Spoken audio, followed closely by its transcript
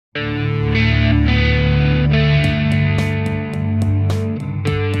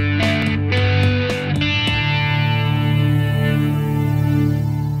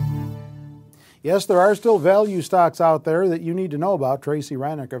Yes, there are still value stocks out there that you need to know about. Tracey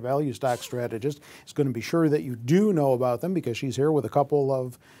Ryniec, our value stock strategist, is going to be sure that you do know about them because she's here with a couple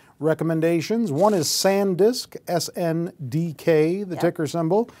of recommendations. One is SanDisk, SNDK, the ticker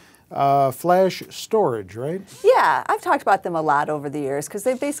symbol. Flash storage, right? Yeah, I've talked about them a lot over the years because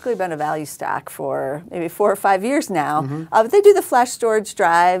they've basically been a value stock for maybe 4 or 5 years now. But they do the flash storage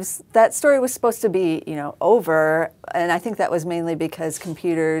drives. That story was supposed to be, over, and I think that was mainly because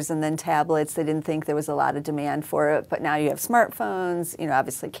computers and then tablets, they didn't think there was a lot of demand for it. But now you have smartphones,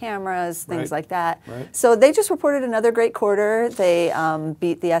 obviously cameras, things like that. Right. So they just reported another great quarter. They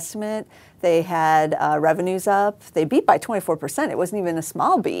beat the estimate. They had revenues up. They beat by 24%. It wasn't even a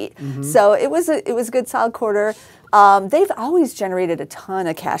small beat. So it was a good, solid quarter. They've always generated a ton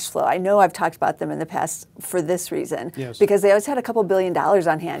of cash flow. I know I've talked about them in the past for this reason, because they always had a couple $1 billion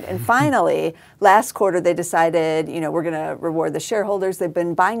on hand. And finally, last quarter, they decided, we're going to reward the shareholders. They've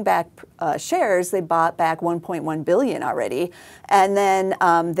been buying back shares. They bought back $1.1 billion already. And then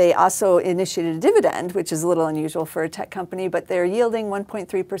they also initiated a dividend, which is a little unusual for a tech company, but they're yielding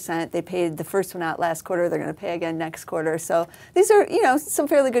 1.3%. They paid the first one out last quarter. They're going to pay again next quarter. So these are, some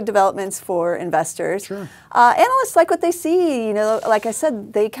fairly good developments for investors. Sure. Analysts like what they see. Like I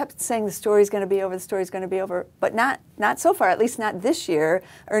said, they kept saying the story's going to be over, the story's going to be over, but not so far, at least not this year.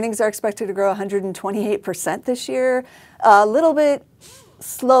 Earnings are expected to grow 128% this year, a little bit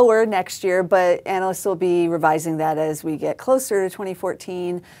slower next year, but analysts will be revising that as we get closer to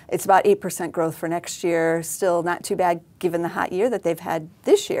 2014. It's about 8% growth for next year. Still not too bad given the hot year that they've had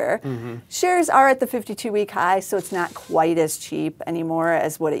this year. Shares are at the 52-week high, so it's not quite as cheap anymore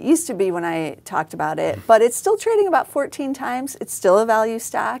as what it used to be when I talked about it, but it's still trading about 14 times. It's still a value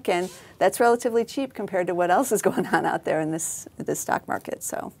stock, and that's relatively cheap compared to what else is going on out there in this stock market.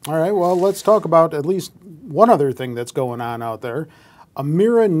 So, all right, well, let's talk about at least one other thing that's going on out there.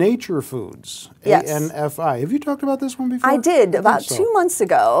 Amira Nature Foods, ANFI. Have you talked about this one before? I did, about 2 months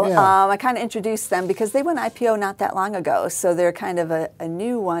ago. Yeah. I kind of introduced them because they went IPO not that long ago, so they're kind of a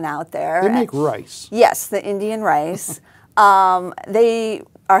new one out there. They make rice. Yes, the Indian rice. They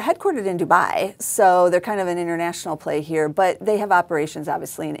are headquartered in Dubai, so they're kind of an international play here, but they have operations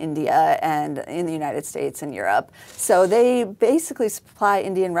obviously in India and in the United States and Europe. So they basically supply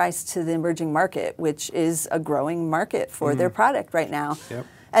Indian rice to the emerging market, which is a growing market for their product right now.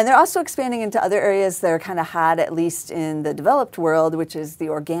 And they're also expanding into other areas that are kind of hot, at least in the developed world, which is the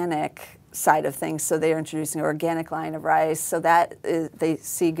organic side of things. So they are introducing an organic line of rice. So that they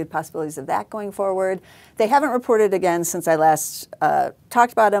see good possibilities of that going forward. They haven't reported again since I last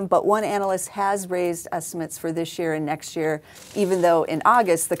talked about them, but one analyst has raised estimates for this year and next year, even though in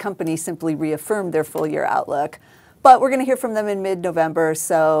August the company simply reaffirmed their full year outlook. But we're going to hear from them in mid-November,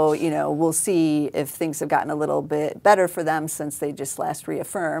 so we'll see if things have gotten a little bit better for them since they just last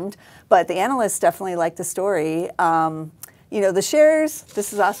reaffirmed. But the analysts definitely like the story. The shares,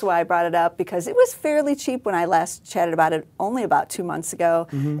 this is also why I brought it up, because it was fairly cheap when I last chatted about it only about 2 months ago.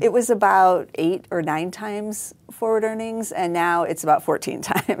 It was about 8 or 9 times forward earnings, and now it's about 14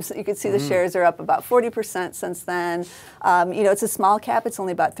 times. You can see the shares are up about 40% since then. It's a small cap. It's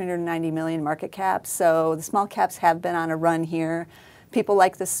only about 390 million market cap, so the small caps have been on a run here. People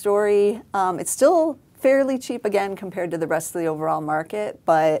like the story. It's still fairly cheap again compared to the rest of the overall market,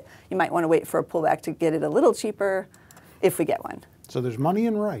 but you might want to wait for a pullback to get it a little cheaper if we get one. So there's money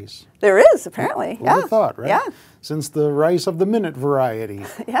in rice. There is, apparently. Who would have thought, right? Yeah. Since the rice of the minute variety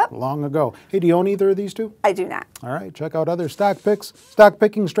long ago. Hey, do you own either of these two? I do not. All right, check out other stock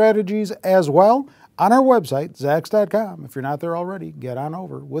picking strategies as well on our website, Zacks.com. If you're not there already, get on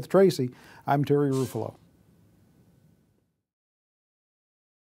over. With Tracey, I'm Terry Ruffalo.